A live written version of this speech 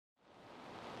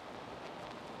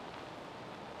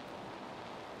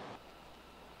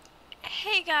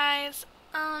Hey guys,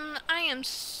 I am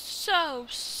so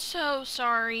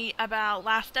sorry about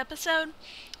last episode.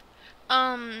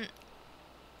 Um,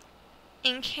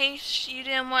 in case you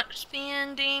didn't watch the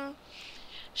ending,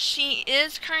 she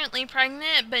is currently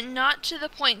pregnant, but not to the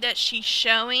point that she's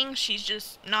showing. She's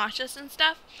just nauseous and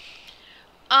stuff.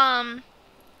 I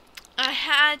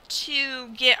had to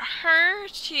get her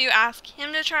to ask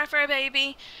him to try for a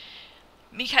baby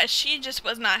because she just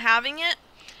was not having it.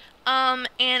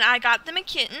 And I got them a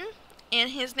kitten,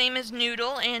 and his name is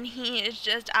Noodle, and he is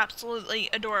just absolutely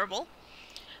adorable.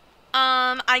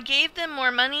 I gave them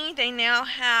more money. They now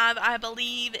have, I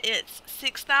believe it's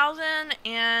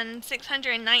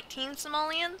 6,619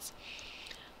 simoleons.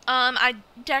 I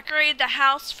decorated the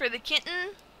house for the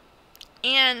kitten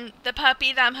and the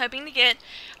puppy that I'm hoping to get.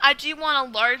 I do want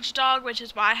a large dog, which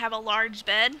is why I have a large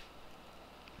bed.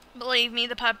 Believe me,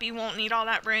 the puppy won't need all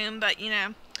that room, but you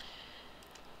know.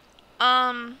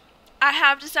 I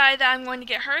have decided that I'm going to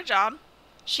get her a job.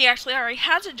 She actually already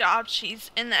has a job. She's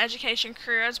in the education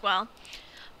career as well.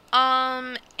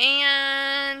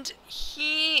 And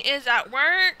he is at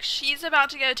work. She's about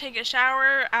to go take a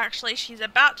shower. Actually, she's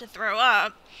about to throw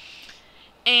up.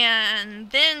 And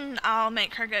then I'll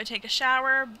make her go take a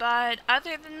shower. But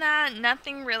other than that,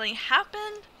 nothing really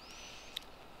happened.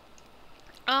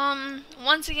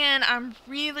 Once again, I'm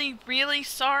really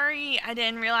sorry. I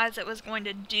didn't realize it was going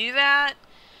to do that.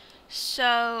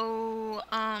 So,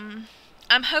 I'm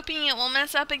hoping it won't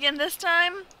mess up again this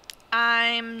time.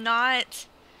 I'm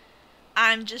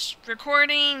just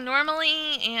recording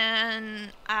normally,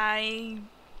 and I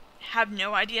have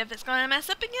no idea if it's going to mess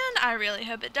up again. I really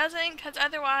hope it doesn't, because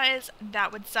otherwise,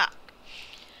 that would suck.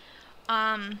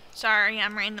 Sorry,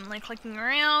 I'm randomly clicking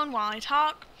around while I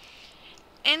talk.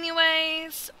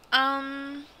 Anyways,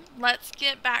 let's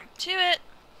get back to it.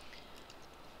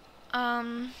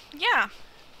 Yeah.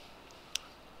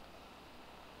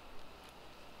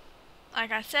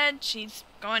 Like I said, she's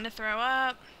going to throw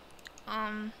up.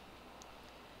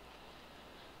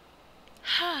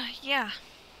 Yeah.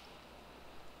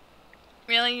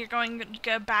 Really? You're going to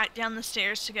go back down the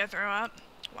stairs to go throw up?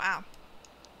 Wow.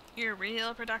 You're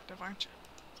real productive, aren't you?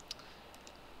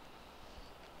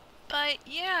 But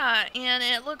yeah, and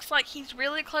it looks like he's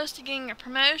really close to getting a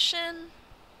promotion,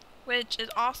 which is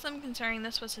awesome considering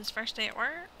this was his first day at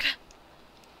work.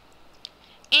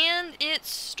 And it's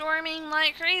storming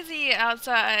like crazy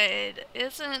outside.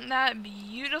 Isn't that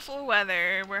beautiful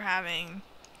weather we're having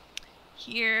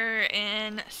here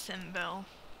in Simville?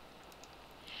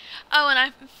 Oh, and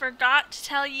I forgot to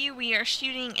tell you, we are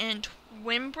shooting in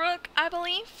Twinbrook, I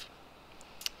believe.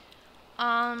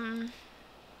 Yeah.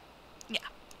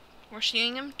 We're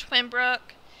shooting in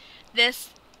Twinbrook. The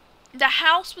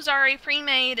house was already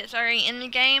pre-made. It's already in the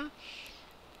game.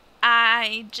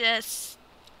 I just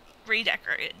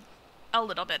redecorated a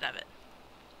little bit of it.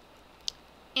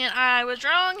 And I was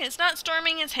wrong. It's not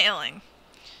storming, it's hailing.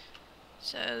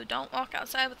 So don't walk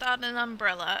outside without an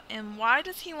umbrella. And why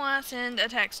does he want to send a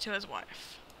text to his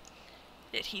wife?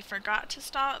 Did he forgot to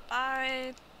stop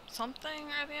by something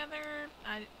or the other?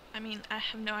 I mean, I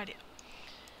have no idea.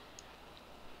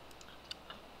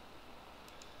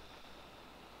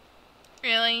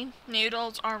 Really?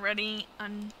 Noodle's already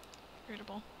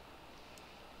unrootable.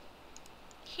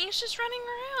 He's just running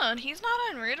around. He's not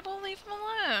unrootable. Leave him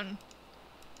alone.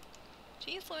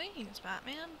 Jeez Louise,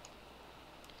 Batman.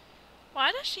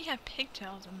 Why does she have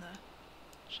pigtails in the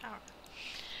shower?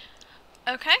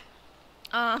 Okay.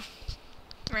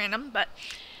 Random, but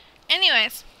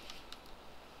anyways.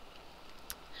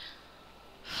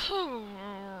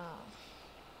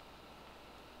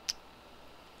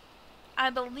 I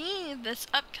believe this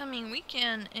upcoming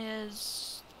weekend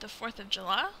is the 4th of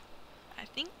July. I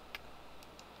think.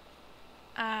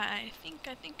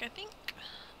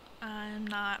 I'm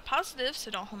not positive,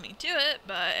 so don't hold me to it,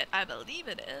 but I believe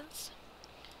it is.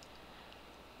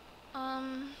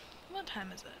 What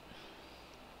time is it?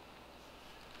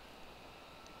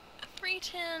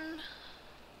 3:10.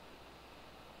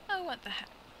 Oh, what the heck.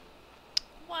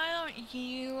 Why don't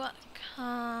you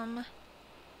come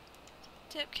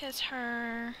dip kiss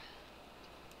her,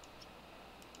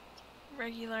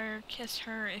 regular kiss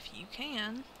her if you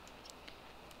can.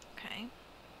 Okay.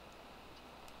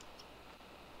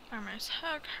 Almost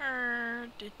hug her,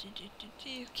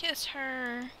 kiss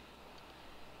her,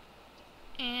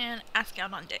 and ask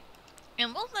out on date.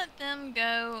 And we'll let them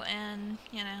go and,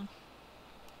 you know,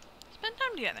 spend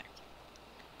time together.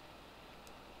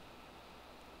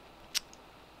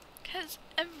 Because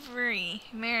every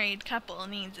married couple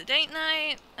needs a date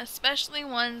night, especially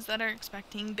ones that are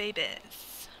expecting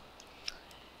babies.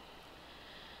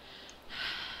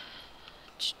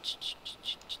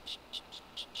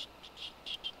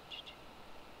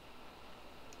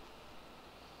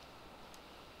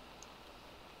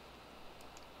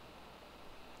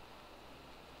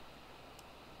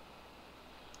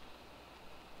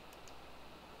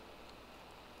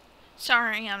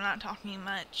 Sorry, I'm not talking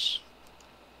much.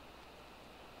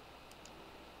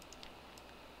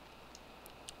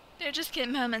 There just get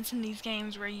moments in these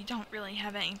games where you don't really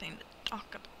have anything to talk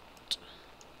about.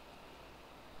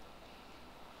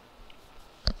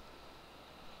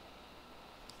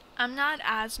 I'm not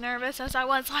as nervous as I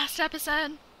was last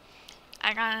episode.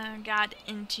 I kind of got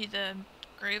into the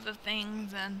groove of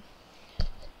things and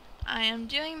I am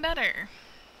doing better.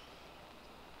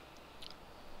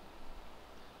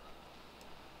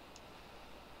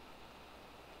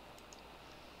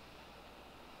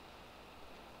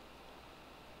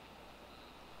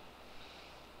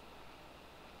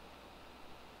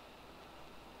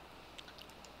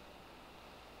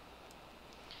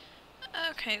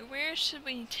 Okay, where should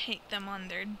we take them on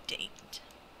their date?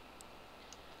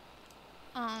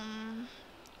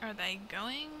 Are they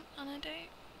going on a date?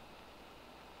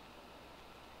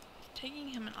 It's taking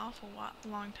him an awful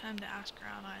long time to ask her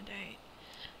out on a date.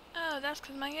 Oh, that's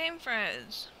because my game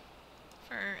froze.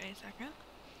 For a second.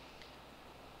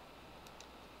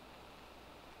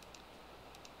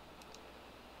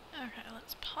 Okay,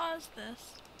 let's pause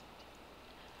this.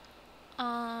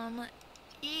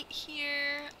 Eat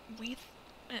here with...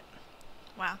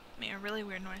 wow, made a really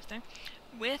weird noise there.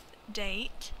 With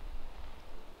date.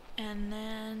 And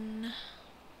then...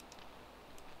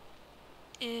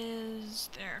 is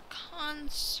there a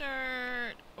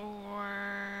concert,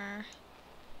 or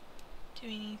do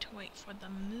we need to wait for the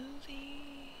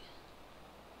movie?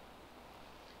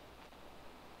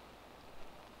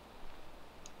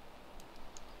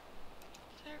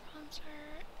 Is there a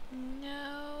concert?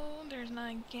 No, there's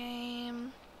not a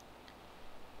game.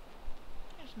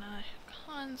 There's not a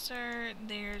concert.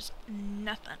 There's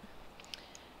nothing.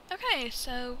 Okay,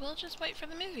 so we'll just wait for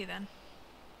the movie then.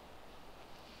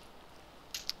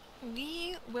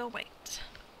 We will wait.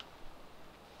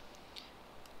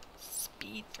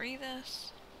 Speed through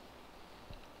this.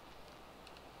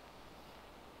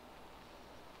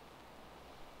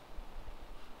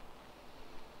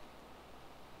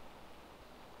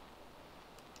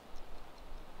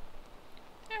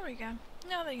 There we go.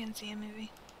 Now they can see a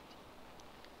movie.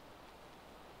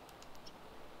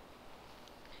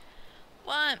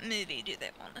 What movie do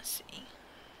they want to see?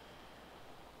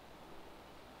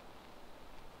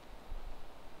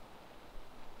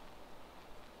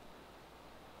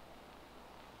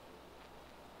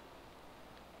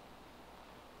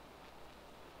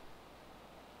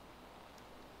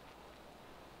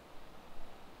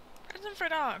 Prison for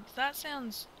Dogs. That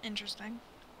sounds interesting.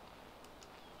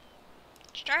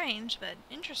 Strange, but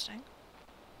interesting.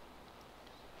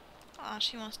 Aw,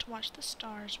 she wants to watch the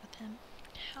stars with him.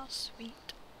 How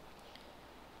sweet.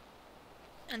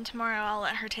 And tomorrow I'll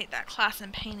let her take that class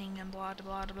in painting and blah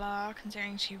blah blah blah,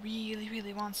 considering she really,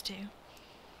 really wants to.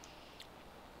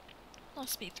 I'll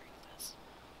speed through this.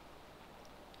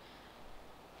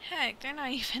 Heck, they're not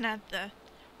even at the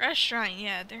restaurant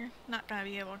yet. They're not gonna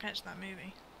be able to catch that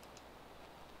movie.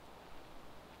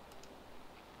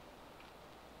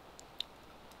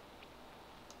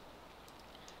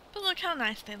 But look how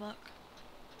nice they look.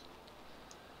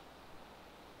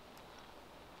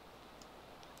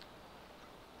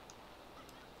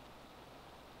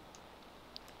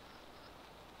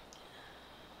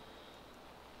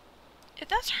 If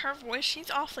that's her voice, she's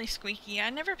awfully squeaky. I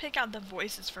never pick out the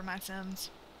voices for my Sims.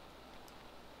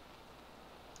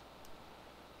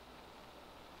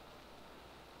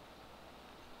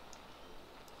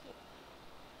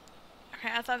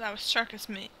 Okay, I thought that was circus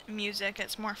music.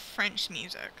 It's more French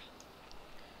music.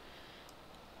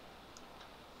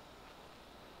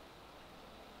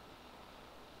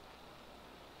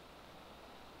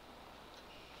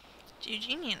 Dude,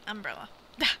 you need an umbrella.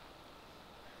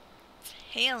 It's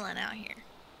hailing out here.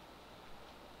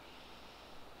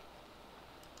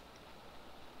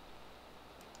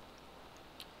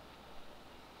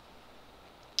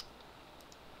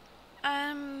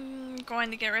 I'm going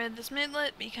to get rid of this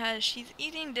moodlet because she's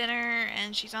eating dinner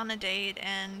and she's on a date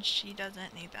and she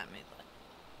doesn't need that moodlet.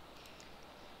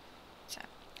 So,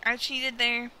 I cheated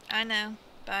there, I know,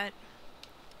 but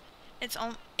it's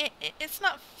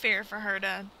not fair for her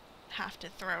to have to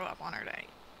throw up on her date.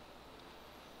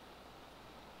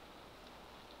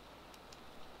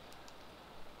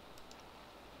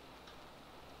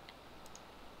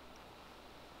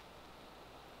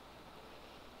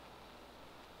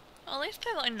 Well, at least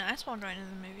they look nice while going to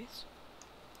the movies.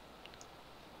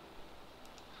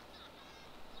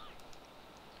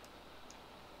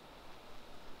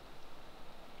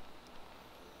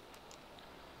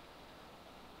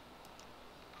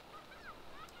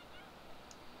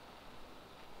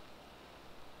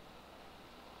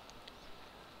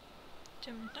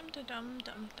 Dum dum da dum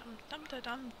dum dum dum da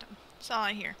dum dum. That's all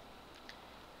I hear.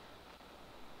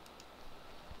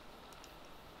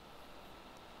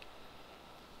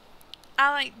 I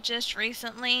like just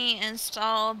recently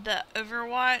installed the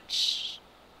Overwatch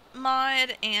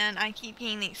mod, and I keep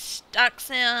getting these stuck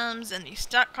sims and these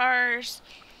stuck cars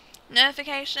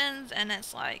notifications, and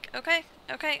it's like, okay,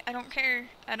 I don't care.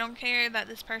 I don't care that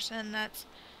this person that's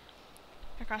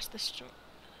across the store.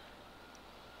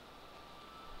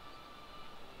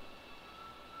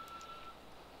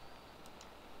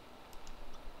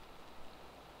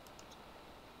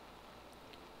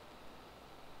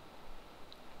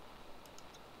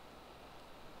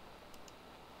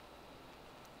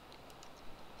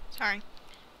 Sorry.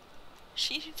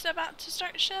 She's about to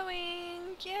start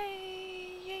showing. Yay,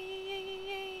 yay, yay, yay,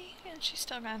 yay. And she's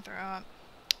still gonna throw up.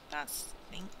 That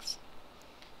stinks.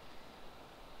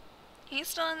 He's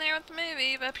still in there with the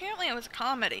movie, but apparently it was a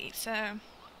comedy, so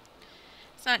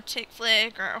it's not a chick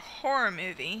flick or a horror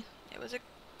movie. It was a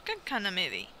good kind of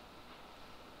movie.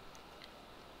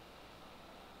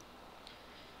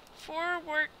 4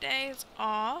 work days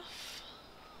off.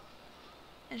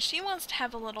 And she wants to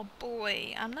have a little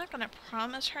boy. I'm not going to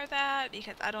promise her that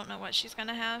because I don't know what she's going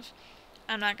to have.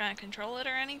 I'm not going to control it or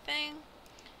anything.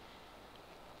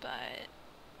 But,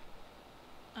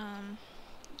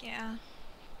 yeah.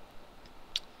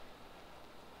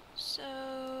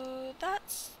 So,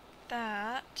 that's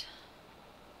that.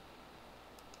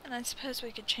 And I suppose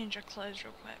we could change our clothes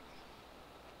real quick.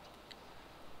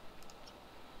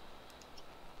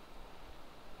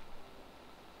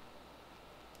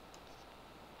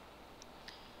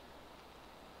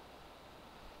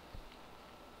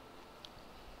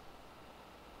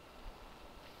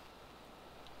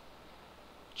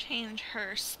 Change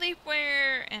her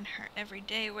sleepwear and her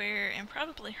everyday wear and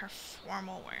probably her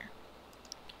formal wear.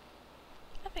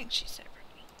 I think she's so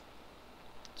pretty.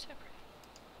 So pretty.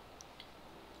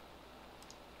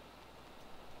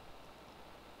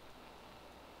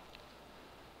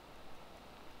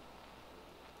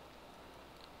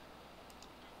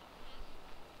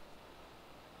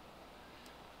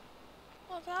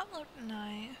 Well, that looked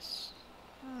nice.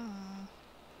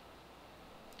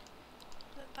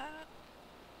 Is it that?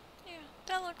 Yeah,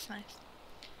 that looks nice.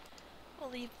 We'll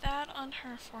leave that on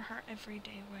her for her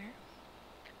everyday wear.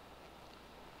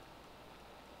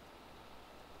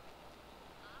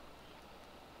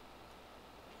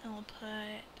 And we'll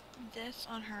put this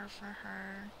on her for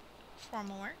her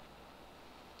formal wear.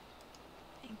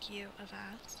 Thank you,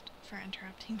 Avast, for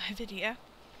interrupting my video.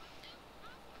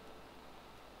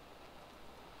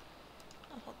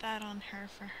 I'll put that on her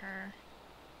for her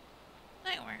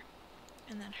nightwear.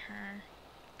 And then her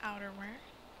outerwear.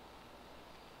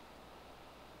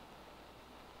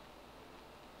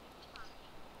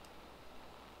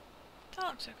 That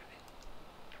looks okay.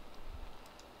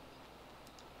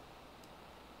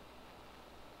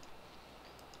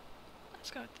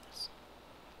 Let's go with this.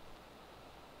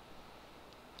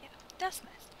 Yeah, that's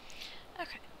nice.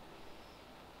 Okay.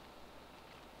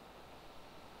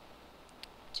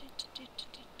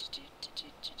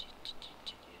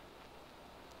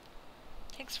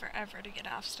 Takes forever to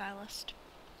get off stylist.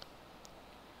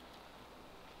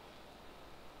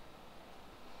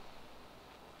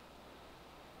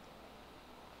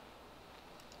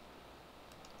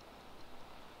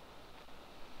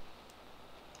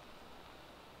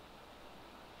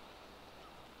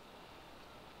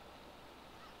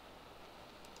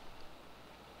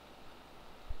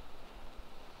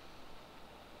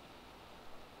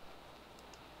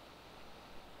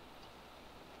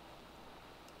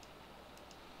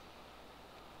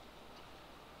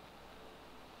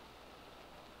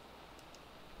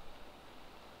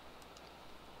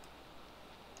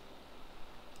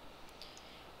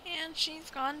 And she's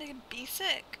gone to be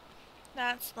sick.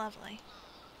 That's lovely.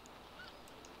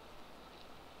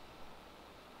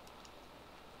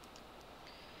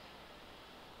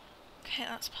 Okay,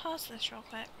 let's pause this real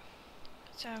quick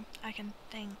so I can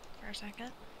think for a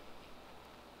second.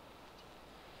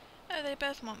 Oh, they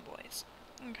both want boys.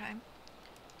 Okay.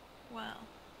 Well.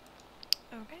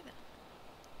 Okay then.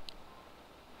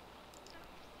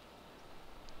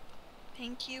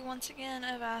 Thank you once again,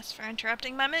 Avast, for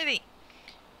interrupting my movie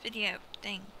video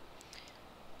thing.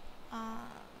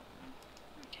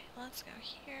 Okay, let's go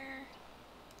here.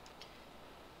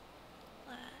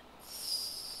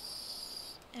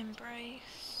 Let's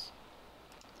embrace.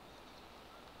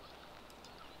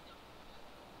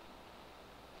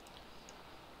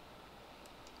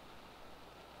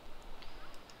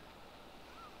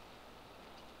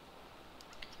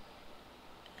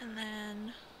 And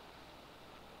then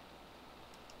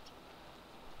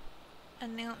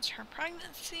announce her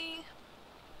pregnancy,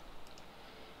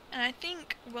 and I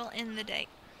think we'll end the date.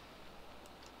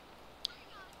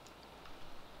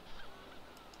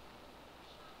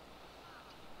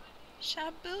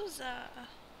 Shabuza.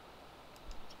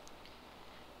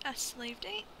 A slave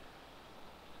date.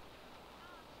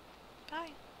 Bye.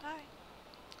 Bye.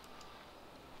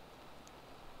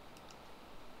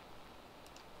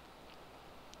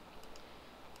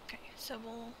 Okay, so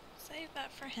we'll save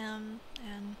that for him,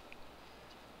 and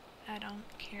I don't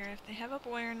care if they have a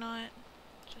boy or not.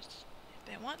 Just, if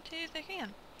they want to, they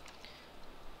can.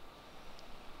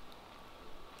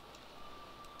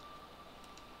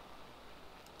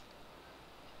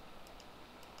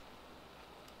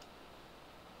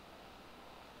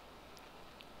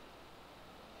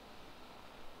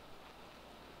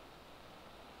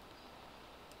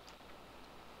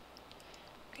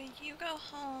 Okay, you go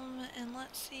home, and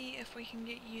let's see if we can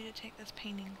get you to take this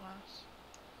painting class.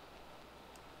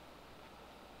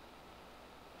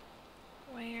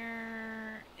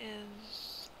 Where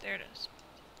is... there it is.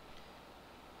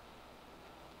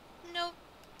 Nope.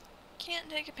 Can't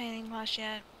take a painting class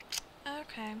yet.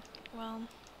 Okay, well...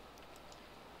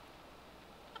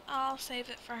 I'll save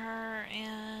it for her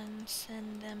and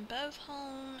send them both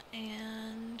home,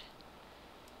 and...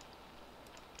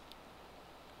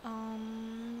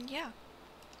 yeah.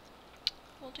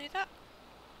 We'll do that.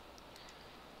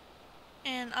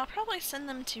 And I'll probably send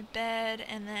them to bed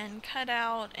and then cut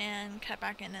out and cut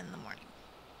back in the morning.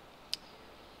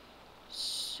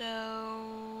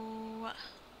 So...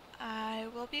 I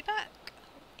will be back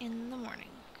in the morning.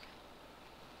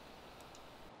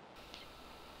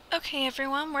 Okay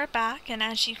everyone, we're back, and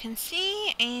as you can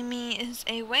see, Amy is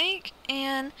awake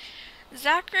and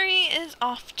Zachary is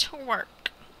off to work.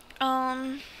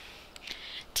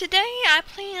 Today I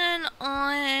plan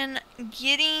on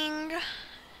getting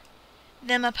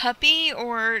them a puppy,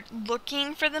 or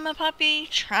looking for them a puppy,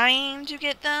 trying to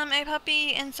get them a puppy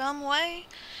in some way.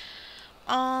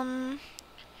 And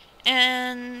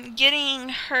getting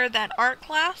her that art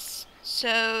class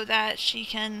so that she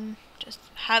can just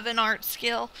have an art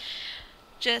skill.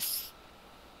 Just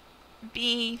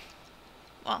be,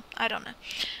 well, I don't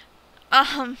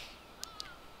know.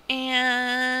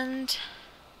 And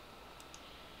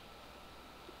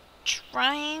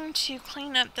trying to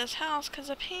clean up this house, because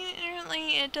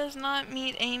apparently it does not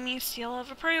meet Amy's seal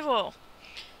of approval.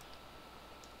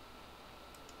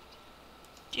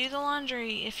 Do the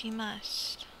laundry if you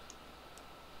must.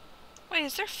 Wait,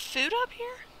 is there food up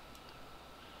here?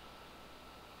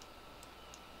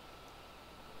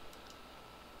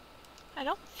 I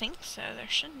don't think so. There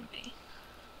shouldn't be.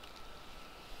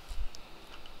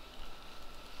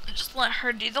 Just let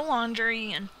her do the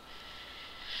laundry and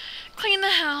clean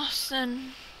the house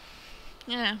and,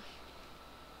 you know,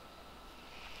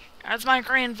 as my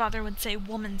grandfather would say,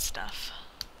 woman stuff.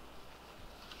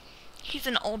 He's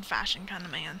an old-fashioned kind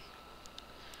of man.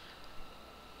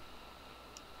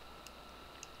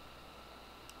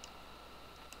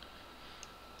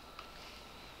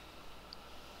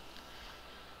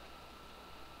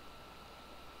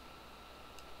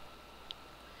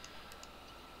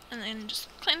 And then just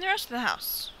clean the rest of the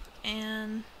house.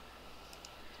 And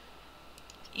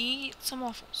eat some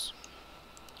waffles.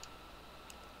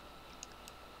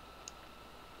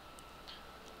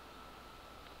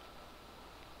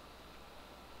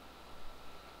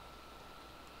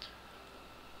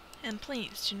 And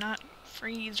please do not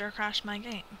freeze or crash my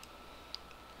game.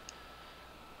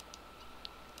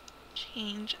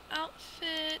 Change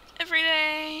outfit every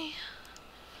day.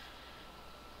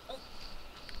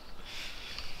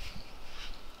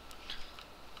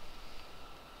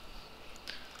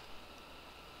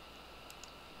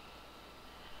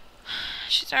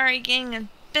 She's already getting a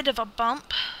bit of a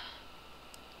bump.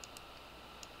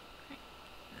 Right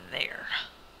there.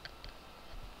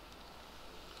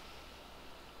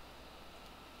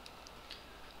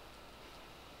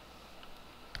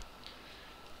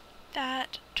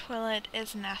 That toilet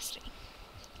is nasty.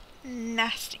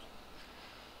 Nasty.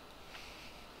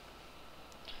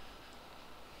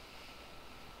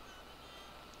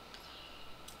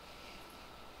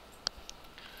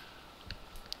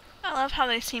 I love how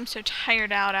they seem so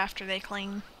tired out after they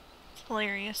clean. It's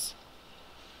hilarious.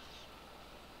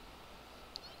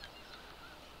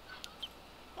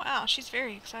 Wow, she's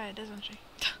very excited, isn't she?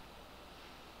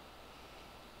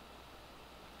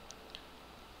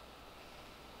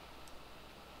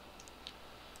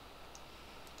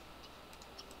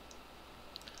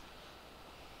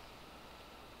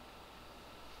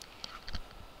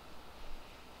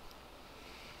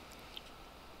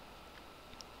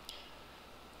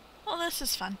 Well, this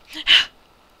is fun.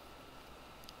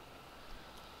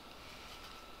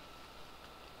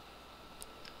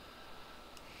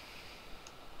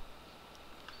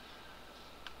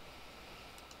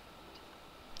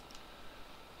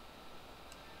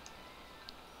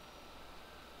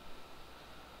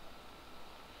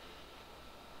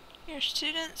 Your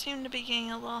students seem to be getting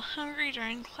a little hungry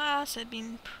during class. It'd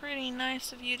be pretty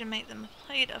nice of you to make them a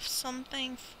plate of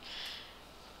something.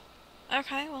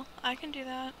 Okay, well, I can do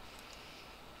that.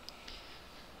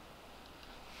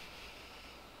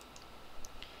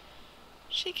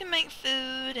 She can make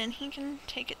food and he can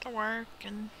take it to work,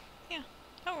 and yeah,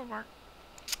 that would work.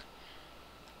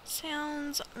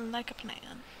 Sounds like a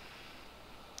plan.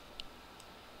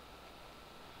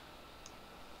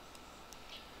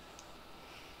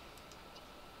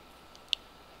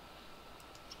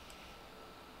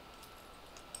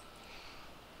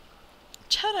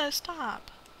 Toto, stop.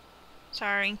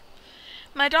 Sorry.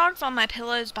 My dog's on my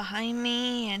pillows behind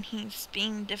me, and he's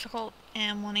being difficult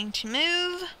and wanting to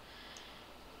move.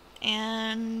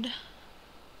 And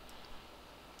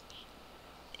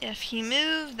if he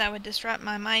moved, that would disrupt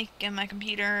my mic and my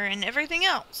computer and everything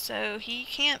else. So he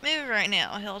can't move right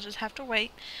now. He'll just have to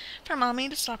wait for Mommy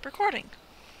to stop recording.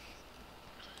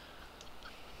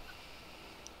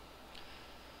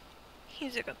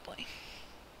 He's a good boy.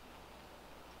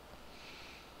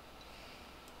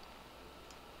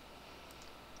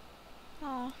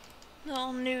 Oh,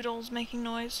 little Noodle's making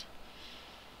noise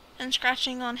and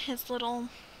scratching on his little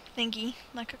thingy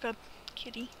like a good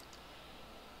kitty.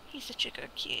 He's such a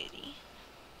good kitty.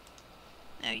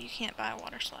 No, you can't buy a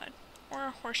water slide or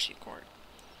a horseshoe court.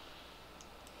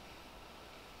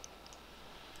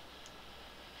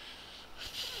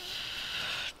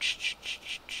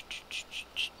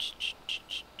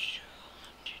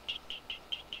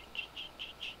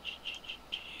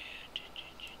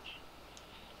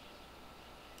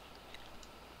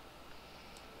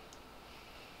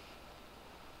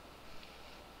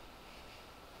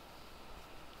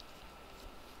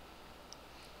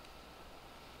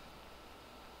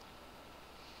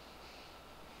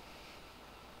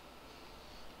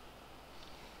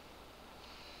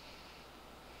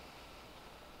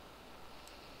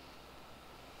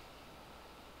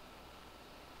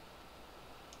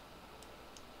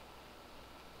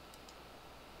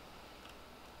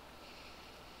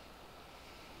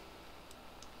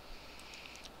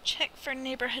 Check for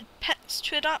neighborhood pets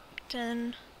to adopt,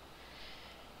 and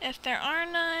if there are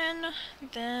none,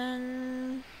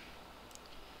 then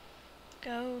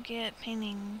go get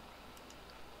painting.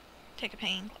 Take a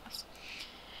painting class.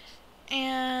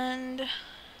 And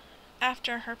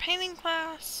after her painting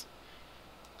class,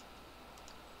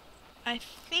 I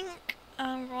think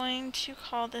I'm going to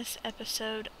call this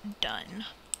episode done.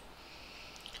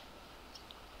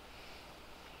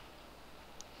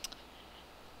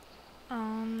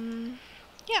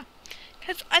 Yeah,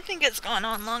 because I think it's gone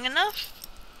on long enough.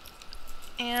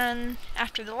 And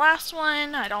after the last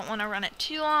one, I don't want to run it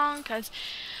too long because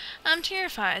I'm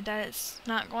terrified that it's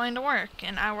not going to work,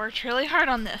 and I worked really hard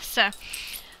on this. So,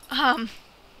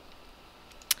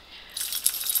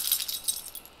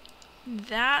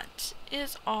 that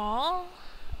is all,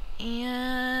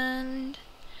 and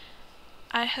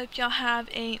I hope y'all have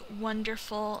a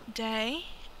wonderful day,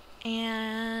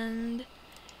 and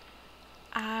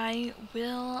I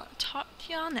will talk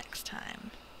to y'all next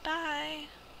time. Bye!